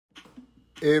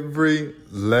Every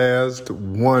last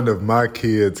one of my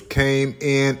kids came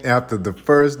in after the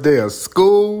first day of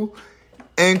school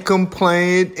and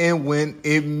complained and went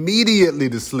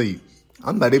immediately to sleep.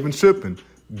 I'm not even tripping.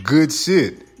 Good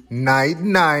shit. Night,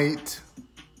 night.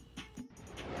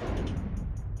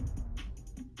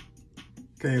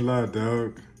 Can't lie,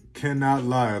 dog. Cannot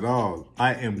lie at all.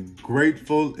 I am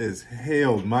grateful as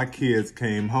hell my kids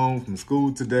came home from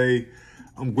school today.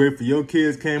 I'm grateful your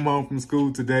kids came home from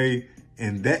school today.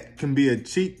 And that can be a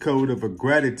cheat code of a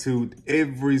gratitude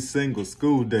every single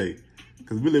school day.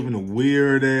 Because we live in a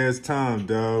weird ass time,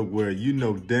 dog, where you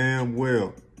know damn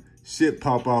well shit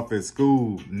pop off at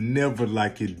school never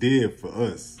like it did for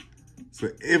us. So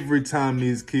every time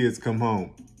these kids come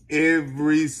home,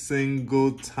 every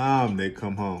single time they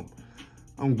come home,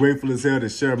 I'm grateful as hell to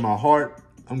share my heart.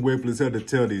 I'm grateful as hell to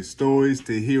tell these stories,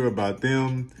 to hear about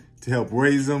them, to help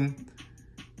raise them.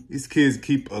 These kids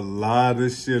keep a lot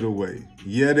of shit away.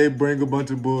 Yeah, they bring a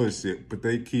bunch of bullshit, but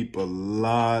they keep a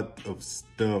lot of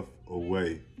stuff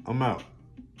away. I'm out.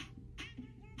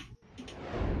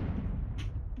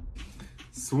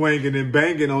 Swinging and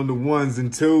banging on the ones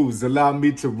and twos. Allow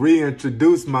me to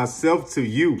reintroduce myself to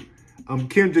you. I'm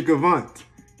Kendrick Avant,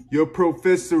 your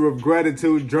professor of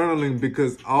gratitude journaling,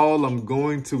 because all I'm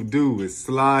going to do is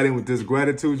slide in with this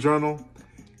gratitude journal,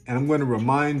 and I'm going to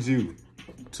remind you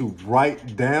to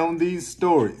write down these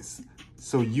stories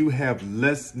so you have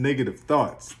less negative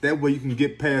thoughts. That way you can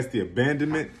get past the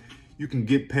abandonment, you can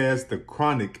get past the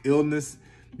chronic illness,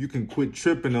 you can quit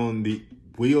tripping on the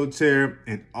wheelchair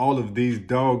and all of these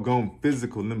doggone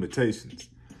physical limitations.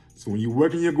 So when you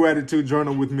work in your gratitude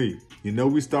journal with me, you know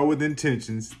we start with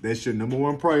intentions. That's your number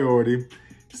one priority.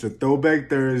 It's a Throwback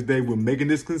Thursday. We're making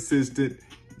this consistent.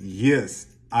 Yes,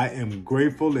 I am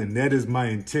grateful, and that is my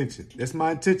intention. That's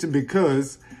my intention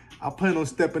because I plan on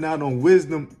stepping out on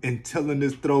wisdom and telling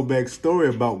this throwback story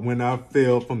about when I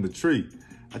fell from the tree.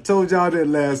 I told y'all that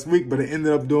last week, but I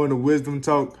ended up doing a wisdom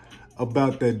talk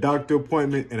about that doctor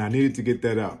appointment, and I needed to get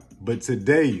that out. But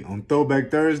today, on Throwback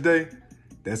Thursday,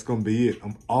 that's going to be it.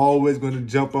 I'm always going to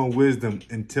jump on wisdom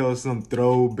and tell some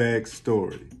throwback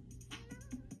story.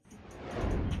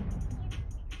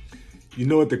 You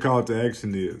know what the call to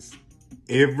action is.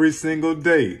 Every single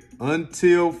day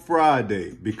until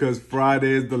Friday, because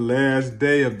Friday is the last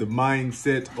day of the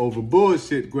Mindset Over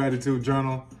Bullshit Gratitude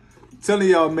Journal. I'm telling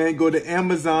y'all, man, go to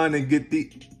Amazon and get the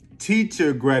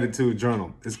Teacher Gratitude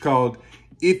Journal. It's called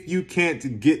If You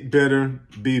Can't Get Better,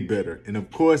 Be Better. And of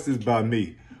course, it's by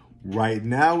me. Right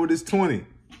now it is 20.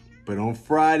 But on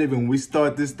Friday, when we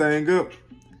start this thing up,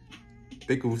 I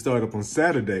think we'll start up on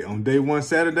Saturday. On day one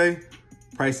Saturday,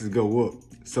 prices go up.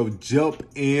 So jump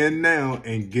in now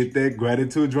and get that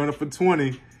gratitude journal for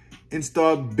 20 and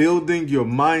start building your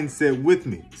mindset with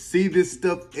me. See this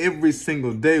stuff every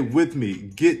single day with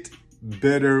me. Get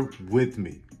better with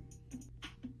me.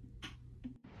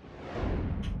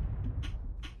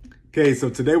 Okay, so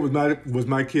today was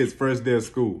my kid's first day of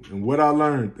school. And what I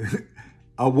learned,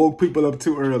 I woke people up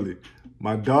too early.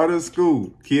 My daughter's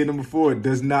school, kid number 4,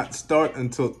 does not start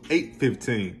until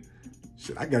 8:15.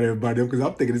 Shit, I got everybody up because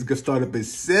I'm thinking it's going to start up at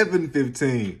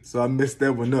 7:15. So I messed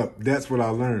that one up. That's what I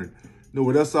learned. You know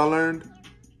what else I learned?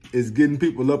 Is getting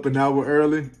people up an hour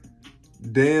early.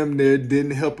 Damn near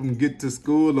didn't help them get to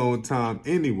school on time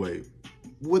anyway.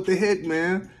 What the heck,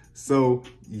 man? So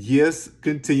yes,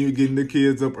 continue getting the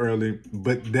kids up early,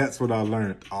 but that's what I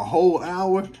learned. A whole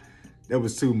hour? That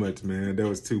was too much, man. That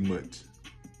was too much.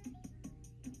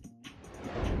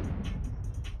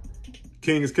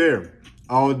 King's Care.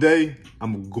 All day,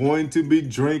 I'm going to be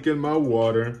drinking my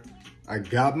water. I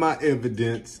got my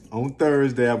evidence. On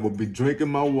Thursday, I will be drinking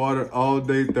my water all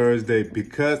day Thursday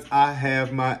because I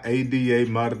have my ADA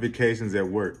modifications at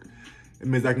work. It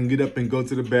means I can get up and go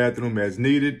to the bathroom as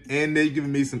needed, and they're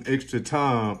giving me some extra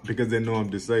time because they know I'm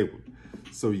disabled.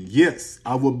 So yes,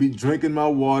 I will be drinking my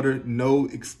water. No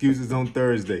excuses on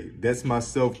Thursday. That's my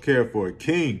self-care for a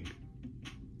king.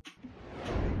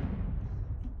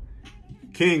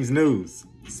 King's news.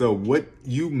 So what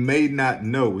you may not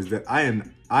know is that I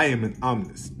am an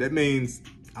omnist. That means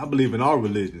I believe in all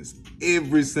religions,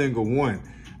 every single one.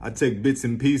 I take bits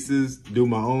and pieces, do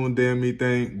my own damn me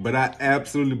thing, but I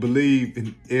absolutely believe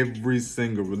in every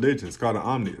single religion. It's called an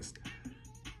omnist.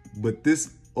 But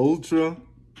this ultra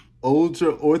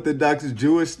orthodox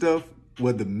Jewish stuff,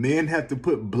 where the men have to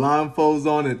put blindfolds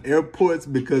on at airports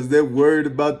because they're worried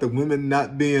about the women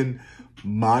not being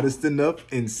modest enough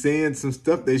and saying some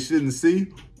stuff they shouldn't see.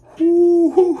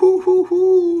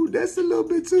 That's a little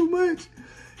bit too much.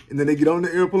 And then they get on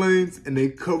the airplanes and they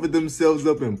cover themselves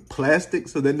up in plastic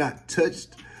so they're not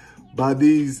touched by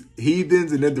these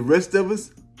heathens and then the rest of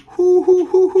us.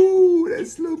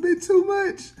 That's a little bit too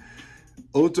much.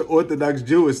 Ultra-Orthodox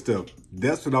Jewish stuff.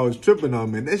 That's what I was tripping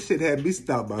on, man. That shit had me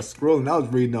stopped by scrolling. I was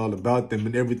reading all about them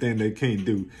and everything they can't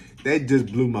do. That just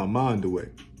blew my mind away.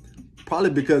 Probably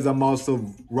because I'm also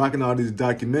rocking all these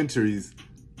documentaries,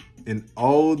 and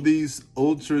all these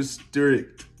ultra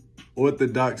strict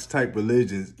Orthodox type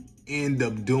religions end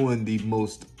up doing the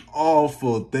most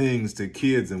awful things to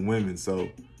kids and women. So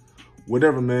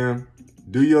whatever, man.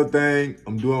 Do your thing.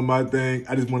 I'm doing my thing.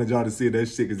 I just wanted y'all to see that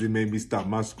shit because it made me stop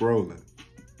my scrolling.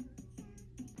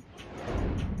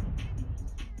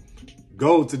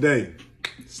 Goal today.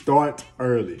 Start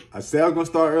early. I said I was going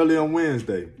to start early on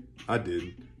Wednesday. I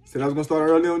didn't. Said I was going to start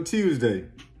early on Tuesday.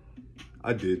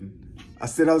 I didn't. I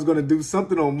said I was going to do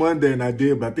something on Monday, and I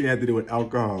did, but I think I had to do with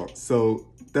alcohol. So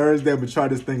Thursday, I'm going to try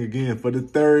this thing again. For the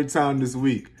third time this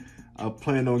week, I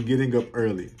plan on getting up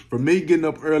early. For me, getting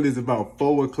up early is about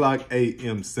 4 o'clock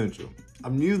a.m. Central.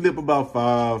 I'm usually up about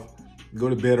 5, go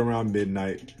to bed around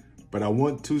midnight. But I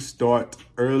want to start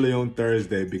early on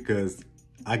Thursday because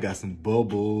I got some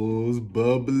bubbles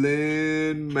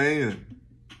bubbling, man.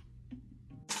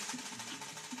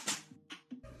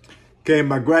 Okay,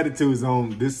 my gratitude is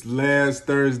on this last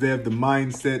Thursday of the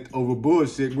Mindset Over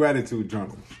Bullshit Gratitude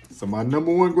Journal. So my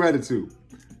number one gratitude,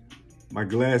 my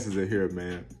glasses are here,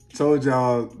 man. Told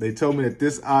y'all, they told me that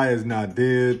this eye is not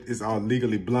dead. It's all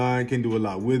legally blind, can't do a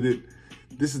lot with it.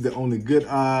 This is the only good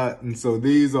eye. And so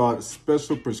these are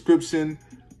special prescription.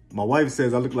 My wife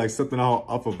says I look like something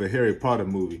off of a Harry Potter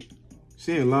movie.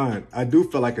 She ain't lying. I do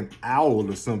feel like an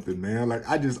owl or something, man. Like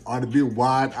I just ought to be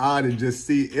wide-eyed and just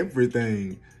see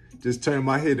everything. Just turn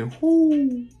my head and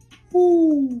whoo.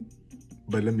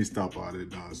 But let me stop all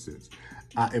that nonsense.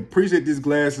 I appreciate these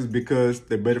glasses because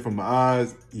they're better for my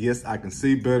eyes. Yes, I can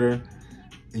see better.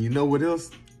 And you know what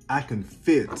else? I can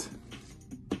fit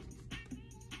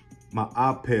my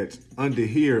eye patch under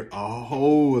here a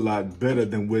whole lot better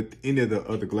than with any of the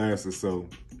other glasses. So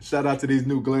shout out to these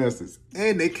new glasses.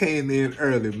 And they came in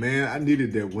early, man. I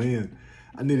needed that win.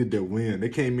 They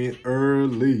came in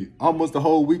early, almost a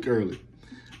whole week early.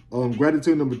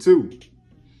 Gratitude number 2.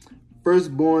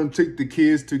 Firstborn took the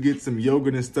kids to get some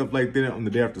yogurt and stuff like that on the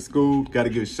day after school. Got to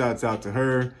give shouts out to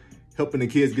her. Helping the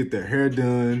kids get their hair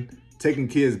done. Taking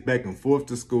kids back and forth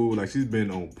to school. Like, she's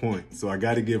been on point. So I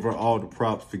got to give her all the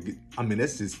props. I mean,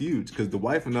 that's just huge. Because the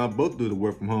wife and I both do the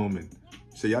work from home. And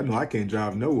so y'all know I can't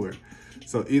drive nowhere.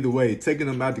 So either way, taking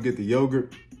them out to get the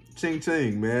yogurt. Ching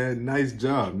ching, man. Nice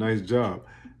job.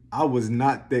 I was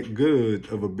not that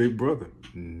good of a big brother.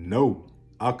 No.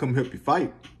 I'll come help you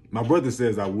fight. My brother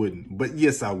says I wouldn't, but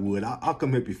yes, I would. I'll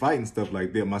come help you fight and stuff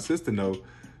like that. My sister know,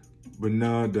 but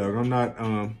no, Doug, I'm not.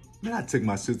 Man, I took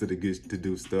my sister to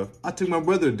do stuff. I took my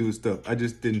brother to do stuff. I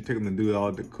just didn't take him to do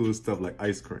all the cool stuff like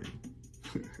ice cream.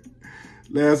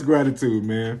 Last gratitude,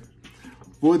 man.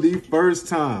 For the first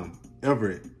time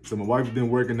ever, so my wife's been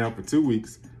working out for 2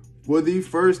 weeks. For the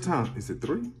first time, is it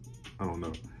 3? I don't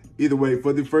know. Either way,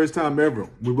 for the first time ever,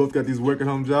 we both got these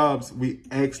work-at-home jobs. We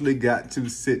actually got to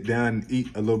sit down and eat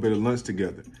a little bit of lunch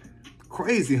together.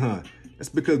 Crazy, huh? That's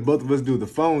because both of us do the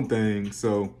phone thing.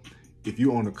 So if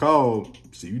you on the call,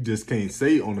 so you just can't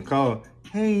say on the call,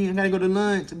 hey, I gotta go to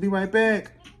lunch. I'll be right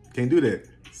back. Can't do that.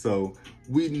 So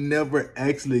we never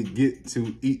actually get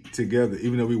to eat together,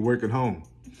 even though we work at home.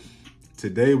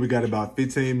 Today, we got about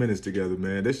 15 minutes together,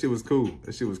 man. That shit was cool.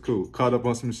 Caught up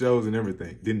on some shows and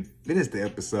everything. Didn't finish the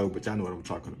episode, but y'all know what I'm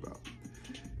talking about.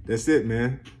 That's it,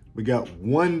 man. We got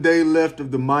 1 day left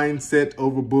of the Mindset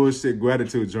Over Bullshit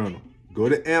Gratitude Journal. Go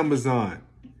to Amazon.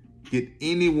 Get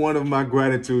any one of my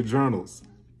gratitude journals.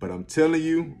 But I'm telling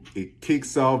you, it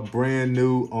kicks off brand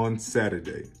new on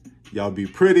Saturday. Y'all be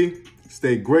pretty.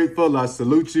 Stay grateful. I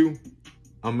salute you.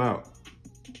 I'm out.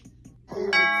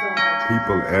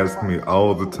 People ask me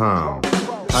all the time,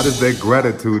 how does that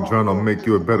gratitude journal make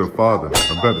you a better father,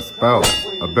 a better spouse,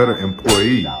 a better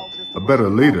employee, a better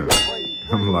leader?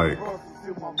 I'm like,